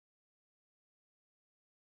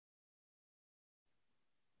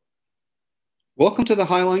Welcome to the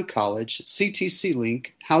Highline College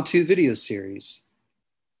ctcLink how-to video series.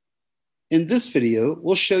 In this video,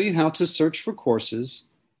 we'll show you how to search for courses,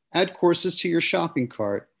 add courses to your shopping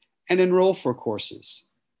cart, and enroll for courses.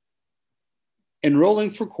 Enrolling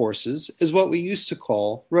for courses is what we used to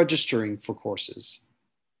call registering for courses.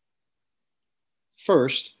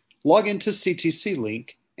 First, log into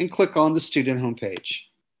ctcLink and click on the student homepage.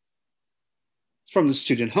 From the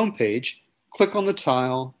student homepage, click on the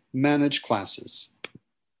tile Manage Classes.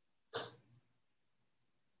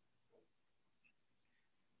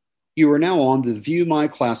 You are now on the View My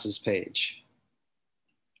Classes page.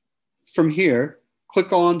 From here,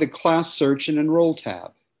 click on the Class Search and Enroll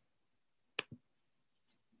tab.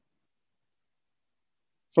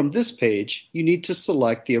 From this page, you need to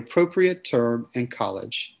select the appropriate term and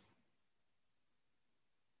college.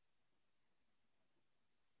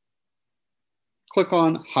 Click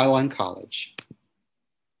on Highline College.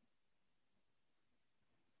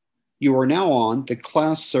 You are now on the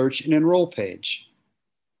Class Search and Enroll page.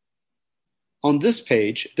 On this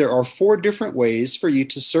page, there are 4 different ways for you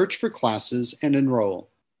to search for classes and enroll.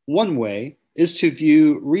 One way is to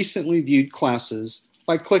view recently viewed classes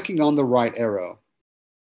by clicking on the right arrow.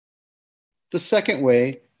 The second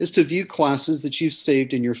way is to view classes that you've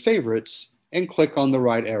saved in your favorites and click on the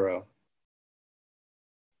right arrow.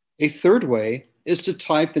 A third way is to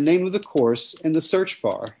type the name of the course in the search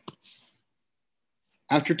bar.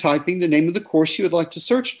 After typing the name of the course you would like to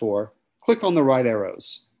search for, click on the right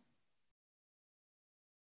arrows.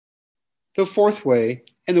 The fourth way,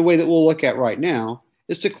 and the way that we'll look at right now,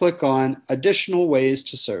 is to click on Additional Ways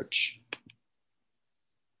to Search.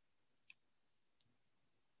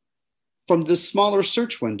 From this smaller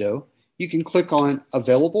search window, you can click on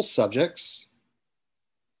Available Subjects.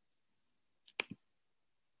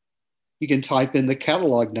 You can type in the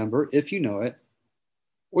catalog number if you know it,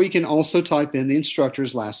 or you can also type in the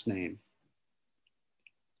instructor's last name.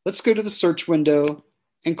 Let's go to the search window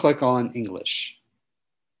and click on English.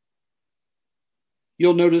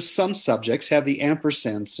 You'll notice some subjects have the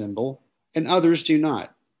ampersand symbol and others do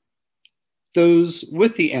not. Those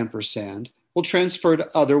with the ampersand will transfer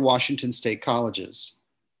to other Washington State colleges.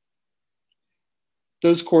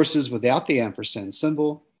 Those courses without the ampersand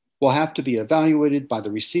symbol will have to be evaluated by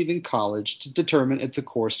the receiving college to determine if the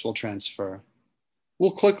course will transfer. We'll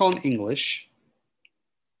click on English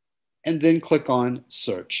and then click on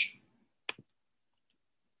Search.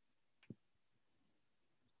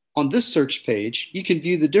 On this search page, you can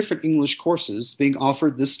view the different English courses being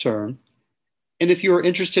offered this term, and if you are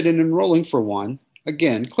interested in enrolling for one,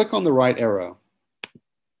 again, click on the right arrow.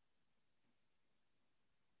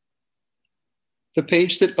 The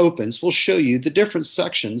page that opens will show you the different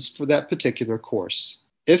sections for that particular course.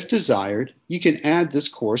 If desired, you can add this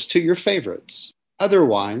course to your favorites.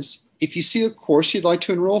 Otherwise, if you see a course you'd like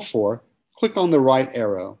to enroll for, click on the right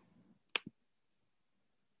arrow.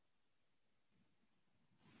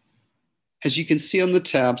 As you can see on the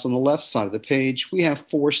tabs on the left side of the page, we have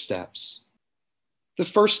 4 steps. The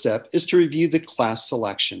first step is to review the class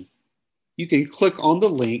selection. You can click on the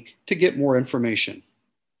link to get more information.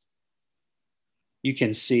 You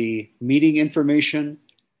can see meeting information,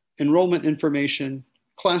 enrollment information,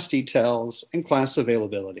 class details, and class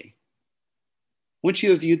availability. Once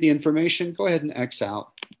you have viewed the information, go ahead and X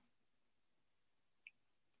out.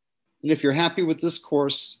 And if you're happy with this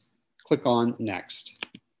course, click on Next.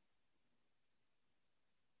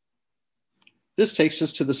 This takes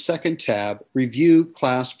us to the second tab, Review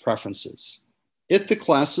Class Preferences. If the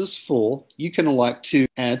class is full, you can elect to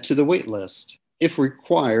add to the wait list. If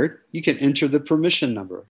required, you can enter the permission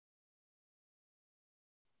number.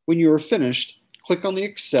 When you are finished, click on the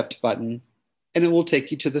Accept button, and it will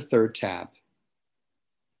take you to the third tab.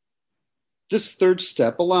 This third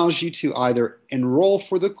step allows you to either enroll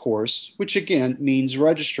for the course, which again means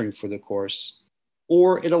registering for the course,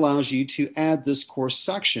 or it allows you to add this course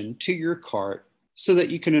section to your cart so that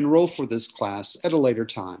you can enroll for this class at a later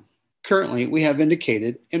time. Currently, we have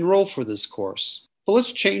indicated enroll for this course, but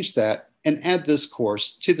let's change that and add this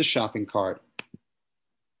course to the shopping cart.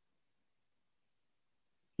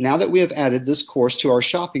 Now that we have added this course to our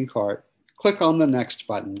shopping cart, click on the Next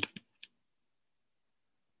button.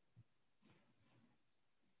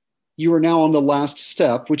 You are now on the last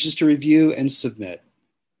step, which is to review and submit.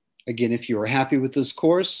 Again, if you are happy with this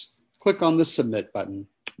course, click on the Submit button.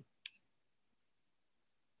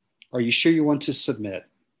 Are you sure you want to submit?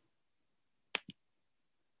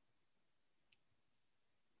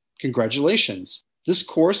 Congratulations! This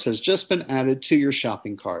course has just been added to your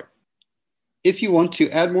shopping cart. If you want to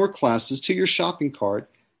add more classes to your shopping cart,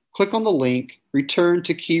 click on the link Return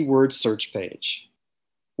to Keyword Search page.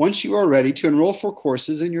 Once you are ready to enroll for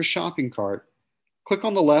courses in your shopping cart, click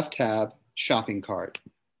on the left tab, Shopping Cart.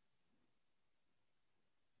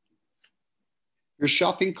 Your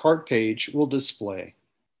shopping cart page will display.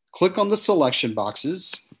 Click on the selection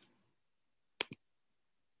boxes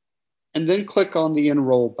and then click on the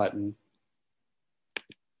Enroll button.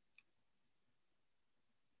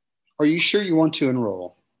 Are you sure you want to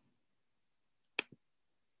enroll?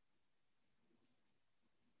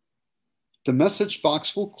 The message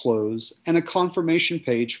box will close and a confirmation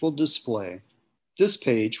page will display. This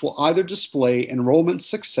page will either display enrollment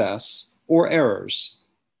success or errors.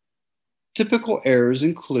 Typical errors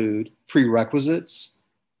include prerequisites,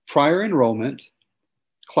 prior enrollment,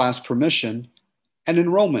 class permission, and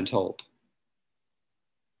enrollment hold.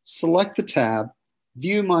 Select the tab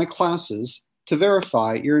View My Classes to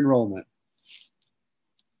verify your enrollment.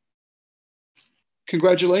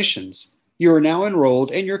 Congratulations! You are now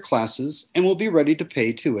enrolled in your classes and will be ready to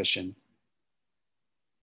pay tuition.